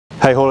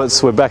Hey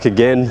Hornets, we're back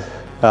again,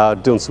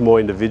 doing some more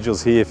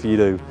individuals here for you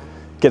to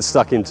get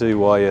stuck into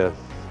while you're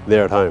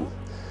there at home.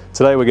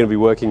 Today we're going to be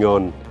working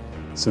on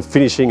some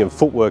finishing and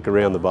footwork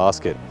around the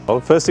basket. Well,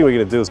 the first thing we're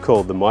going to do is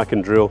called the mic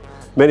and drill.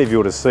 Many of you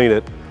would have seen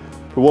it,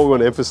 but what we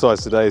want to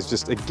emphasize today is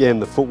just again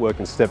the footwork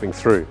and stepping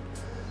through.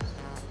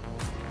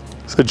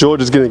 So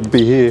George is going to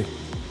be here.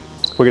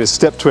 We're going to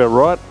step to our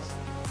right,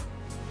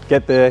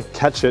 get there,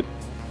 catch it,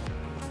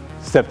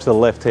 step to the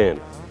left hand,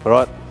 all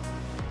right?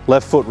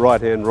 Left foot, right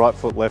hand, right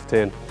foot, left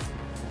hand.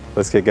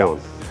 Let's get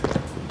going.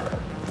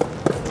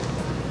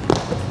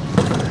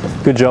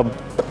 Good job.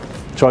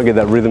 Try and get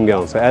that rhythm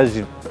going. So as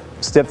you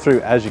step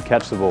through, as you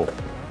catch the ball.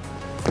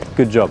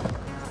 Good job.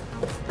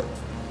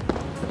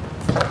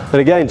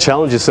 And again,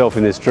 challenge yourself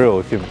in this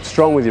drill. If you're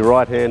strong with your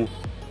right hand,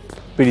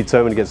 be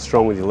determined to get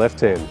strong with your left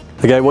hand.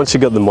 Okay, once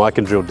you've got the mic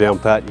and drill down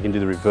pat, you can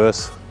do the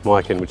reverse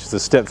mic and, which is the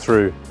step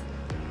through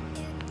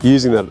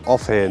using that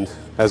offhand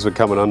as we're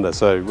coming under.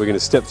 So we're going to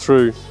step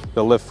through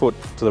the left foot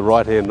to the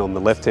right hand on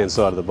the left hand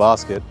side of the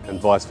basket and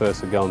vice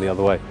versa going the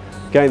other way.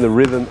 Again, the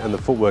rhythm and the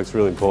footwork is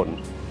really important.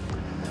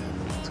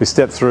 So we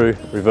step through,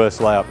 reverse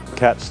layup,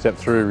 catch, step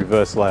through,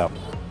 reverse layup.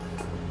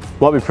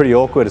 Might be pretty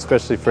awkward,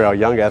 especially for our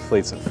young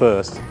athletes at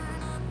first,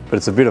 but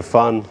it's a bit of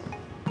fun.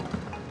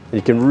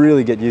 You can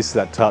really get used to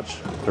that touch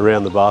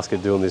around the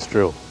basket doing this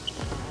drill.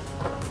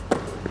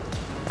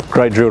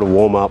 Great drill to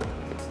warm up,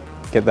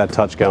 get that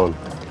touch going.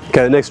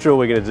 Okay, the next drill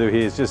we're going to do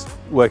here is just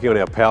working on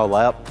our power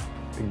layup.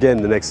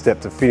 Again, the next step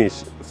to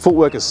finish.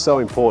 Footwork is so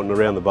important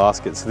around the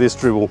basket, so this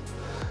dribble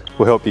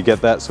will help you get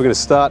that. So we're going to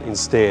start in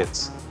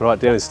stance. Right,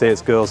 down in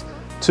stance, girls.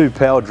 2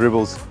 power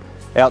dribbles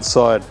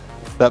outside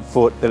that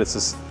foot, then it's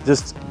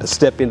just a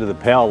step into the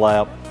power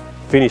layup,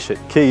 finish it.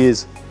 Key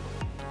is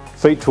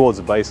feet towards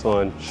the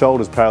baseline,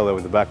 shoulders parallel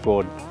with the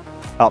backboard,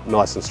 up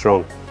nice and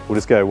strong. We'll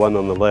just go one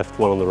on the left,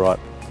 one on the right.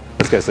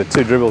 Let's go, so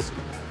 2 dribbles,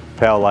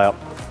 power layup,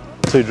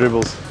 2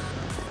 dribbles,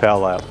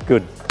 power layup,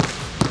 good.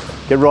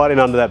 Get right in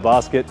under that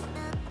basket,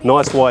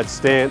 nice wide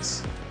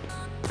stance,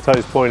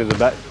 toes pointed to the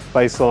back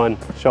baseline,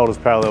 shoulders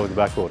parallel with the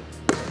backboard.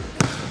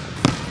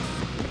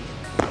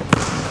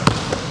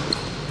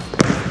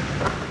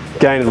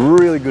 Again, a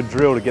really good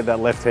drill to get that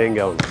left hand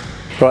going.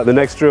 Right, the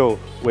next drill,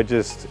 we're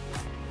just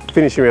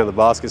finishing around the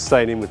basket,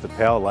 staying in with the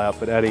power layup,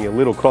 but adding a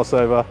little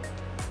crossover,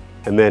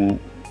 and then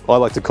I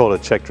like to call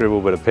it a check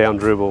dribble, but a pound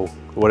dribble,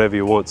 whatever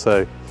you want.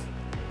 So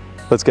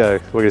let's go.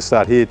 We're going to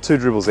start here, 2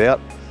 dribbles out,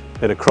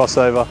 then a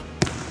crossover,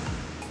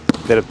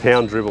 then a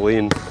pound dribble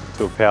in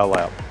to a power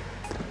layup.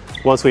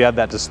 Once we add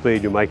that to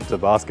speed, you'll make it to the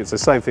basket. So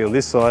same thing on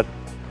this side.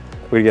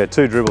 We're going to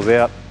go 2 dribbles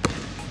out,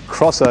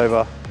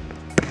 crossover,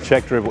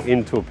 check dribble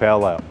into a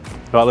power layup.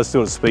 All right, let's do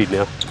it at speed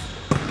now.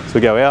 So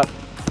we go out,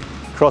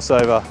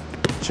 crossover,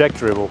 check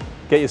dribble,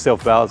 get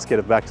yourself balanced, get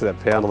it back to that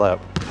pound layup.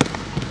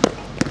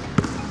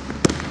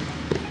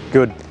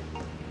 Good.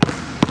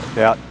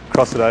 Out,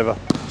 cross it over,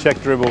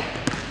 check dribble,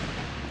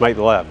 make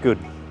the layup, good.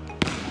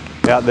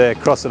 Out there,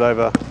 cross it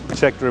over,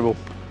 check dribble,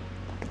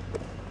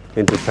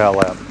 into power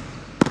layup.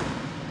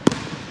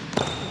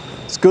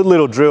 It's a good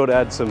little drill to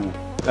add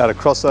a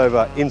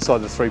crossover inside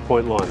the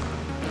 3-point line.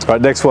 All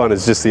right, next one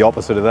is just the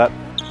opposite of that.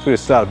 So we're going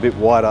to start a bit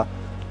wider,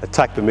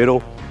 attack the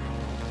middle,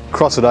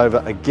 cross it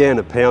over, again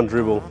a pound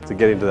dribble to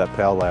get into that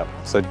power layup.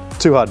 So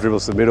 2 hard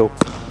dribbles to the middle,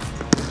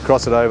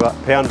 cross it over,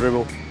 pound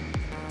dribble.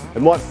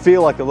 It might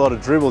feel like a lot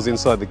of dribbles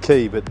inside the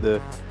key, but the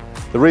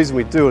reason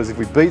we do it is if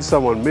we beat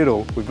someone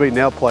middle, we've beaten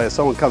our player,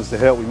 someone comes to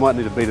help, we might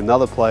need to beat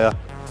another player,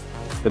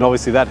 then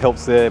obviously that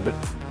helps there, but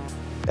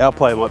our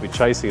player might be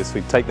chasing us, so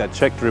we take that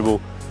check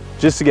dribble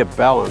just to get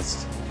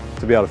balanced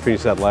to be able to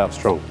finish that layup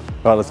strong.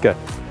 All right, let's go.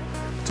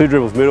 2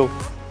 dribbles middle,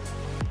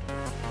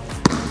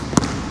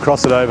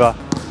 cross it over,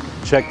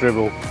 check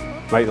dribble,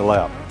 make the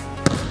layup.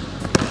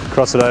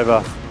 Cross it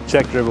over,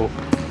 check dribble,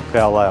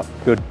 power layup,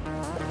 good.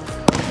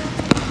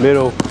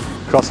 Middle,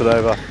 cross it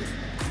over,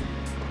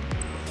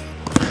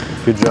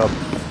 good job,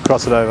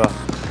 cross it over.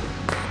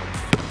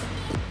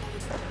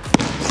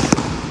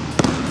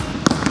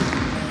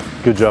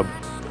 Good job.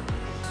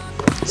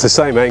 It's the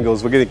same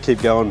angles, we're going to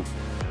keep going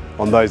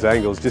on those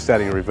angles, just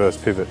adding a reverse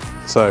pivot.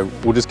 So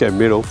we'll just go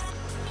middle,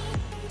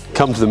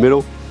 come to the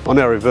middle, on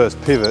our reverse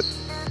pivot,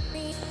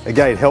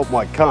 again help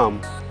might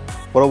come.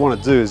 What I want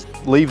to do is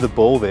leave the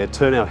ball there,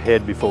 turn our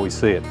head before we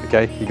see it,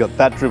 okay? You got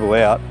that dribble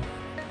out,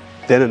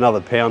 then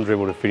another pound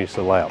dribble to finish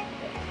the layup.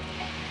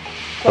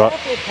 Right?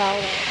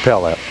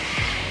 Power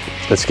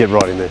layup. Let's get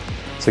right in there.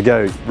 So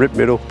go rip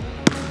middle,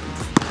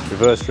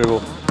 reverse dribble,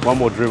 one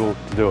more dribble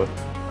to do it.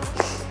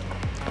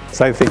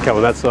 Same thing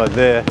coming that side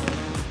there,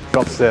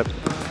 drop step,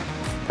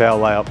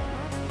 power layup,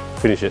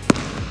 finish it.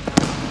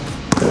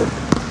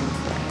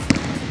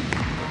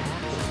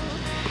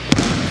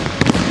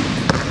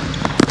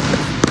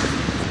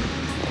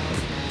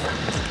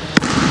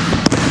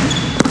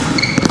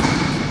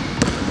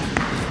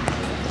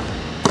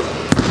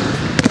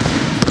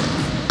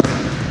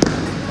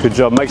 Good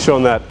job. Make sure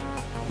on that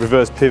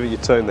reverse pivot you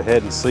turn the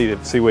head and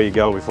see where you're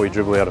going before you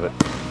dribble out of it.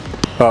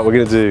 All right, we're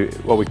going to do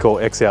what we call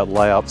X-out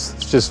layups.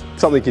 It's just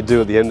something you do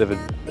at the end of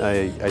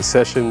a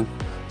session,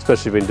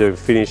 especially if you've been doing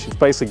finish. It's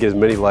basically get as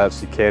many layups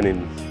as you can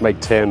in, make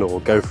 10 or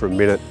go for a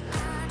minute.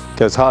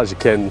 Go as hard as you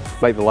can,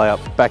 make the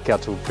layup back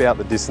out to about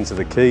the distance of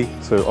the key.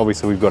 So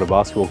obviously we've got a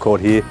basketball court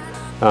here.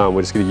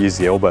 We're just going to use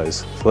the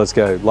elbows. So let's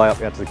go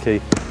layup out to the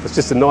key. It's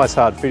just a nice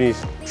hard finish.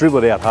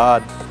 Dribble it out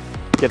hard,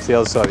 get to the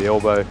other side of the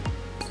elbow,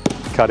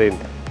 cut in.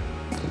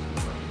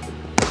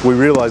 We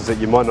realise that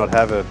you might not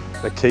have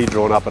a key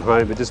drawn up at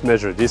home, but just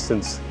measure a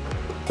distance.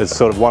 It's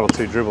sort of 1 or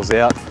 2 dribbles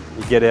out.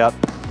 You get out,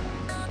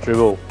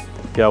 dribble,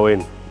 go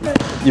in.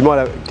 You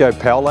might go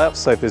power layups,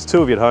 so if there's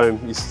 2 of you at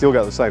home, you still go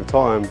at the same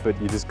time, but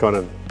you just kind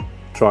of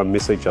try and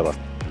miss each other.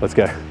 Let's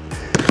go.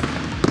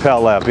 Power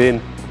layup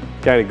in,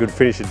 gain a good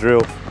finisher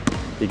drill,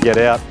 you get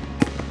out.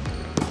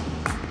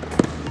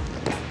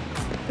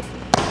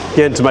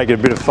 Again, to make it a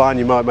bit of fun,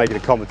 you might make it a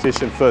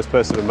competition, first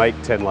person to make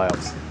 10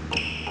 layups.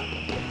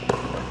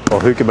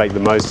 Or who can make the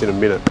most in a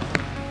minute.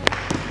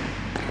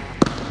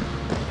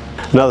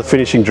 Another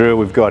finishing drill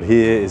we've got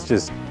here is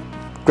just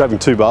grabbing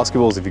 2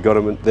 basketballs if you've got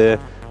them there.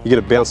 You're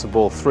going to bounce the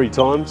ball 3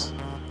 times,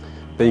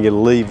 then you're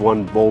going to leave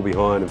 1 ball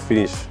behind and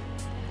finish.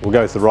 We'll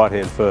go with the right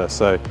hand first.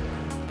 So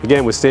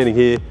again, we're standing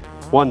here,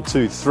 1,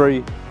 2,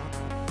 3,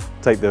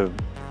 take the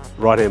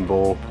right hand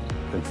ball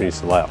and finish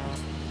the layup.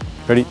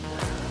 Ready?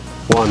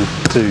 1,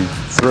 2,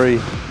 3,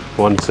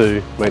 1,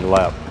 2, make the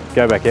layup.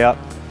 Go back out.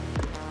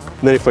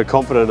 And then if we're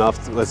confident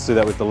enough, let's do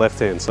that with the left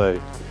hand. So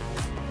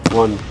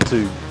 1,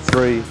 2,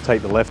 3,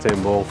 take the left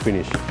hand ball,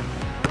 finish.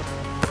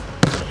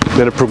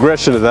 Then a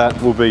progression of that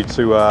will be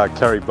to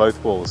carry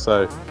both balls.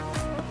 So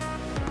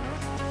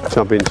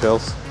jump in,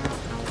 Chels.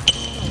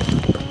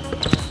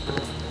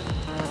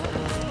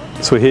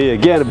 So we're here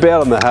again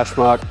about on the hash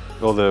mark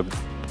or the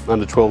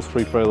under 12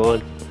 free throw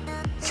line.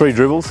 3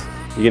 dribbles,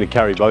 you're going to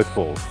carry both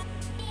balls.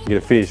 You're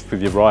going to finish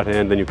with your right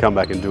hand, then you'll come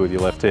back and do it with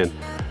your left hand.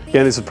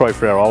 Again, this is probably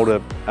for our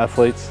older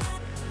athletes.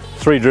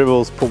 3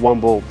 dribbles, put 1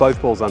 ball,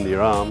 both balls under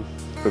your arm,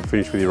 but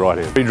finish with your right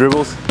hand. 3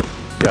 dribbles,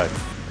 go.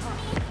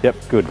 Yep,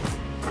 good.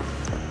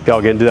 Go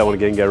again, do that one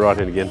again, go right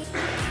hand again.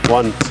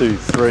 1, 2,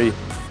 3.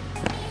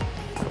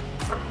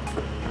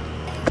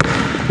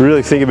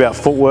 Really think about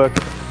footwork.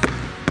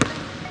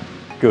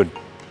 Good.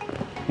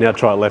 Now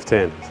try left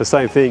hand. So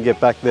same thing, get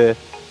back there,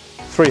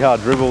 3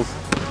 hard dribbles,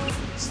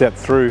 step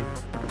through,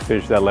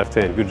 finish that left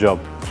hand, good job.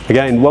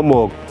 Again, one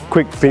more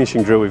quick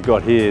finishing drill we've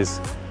got here is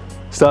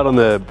start on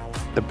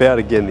about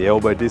again the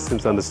elbow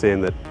distance.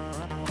 Understand that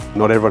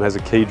not everyone has a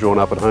key drawn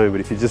up at home, but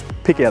if you just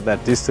pick out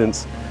that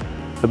distance,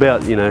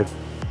 about, you know,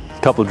 a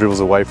couple of dribbles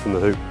away from the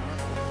hoop,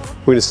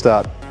 we're going to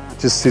start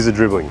just scissor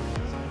dribbling.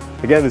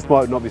 Again, this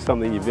might not be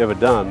something you've ever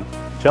done.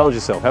 Challenge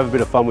yourself, have a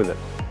bit of fun with it.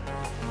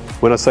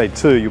 When I say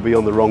 2, you'll be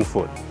on the wrong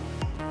foot,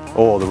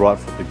 or the right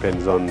foot,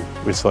 depends on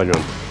which side you're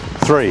on.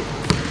 3.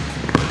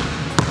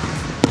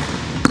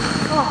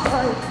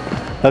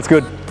 That's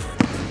good.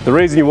 The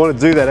reason you want to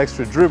do that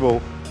extra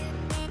dribble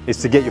is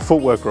to get your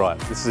footwork right.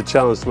 This is a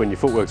challenge to when your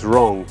footwork's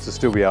wrong to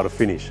still be able to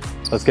finish.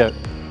 Let's go.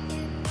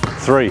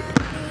 3.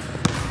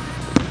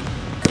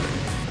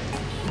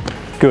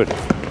 Good.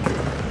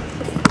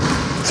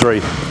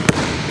 3.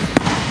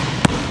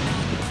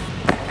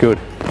 Good.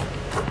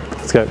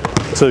 Let's go.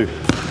 2.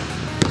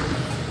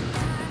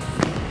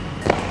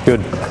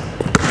 Good.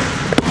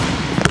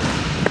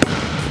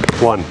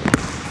 1.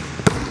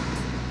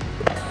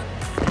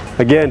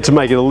 Again, to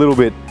make it a little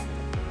bit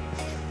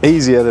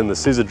easier than the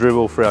scissor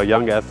dribble for our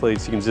young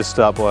athletes, you can just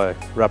start by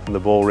wrapping the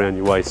ball around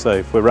your waist. So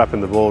if we're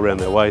wrapping the ball around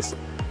their waist,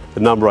 the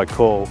number I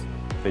call,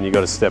 then you've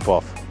got to step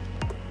off.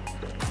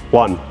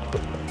 1.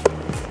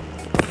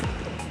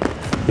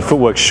 Your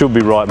footwork should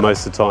be right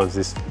most of the times.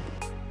 This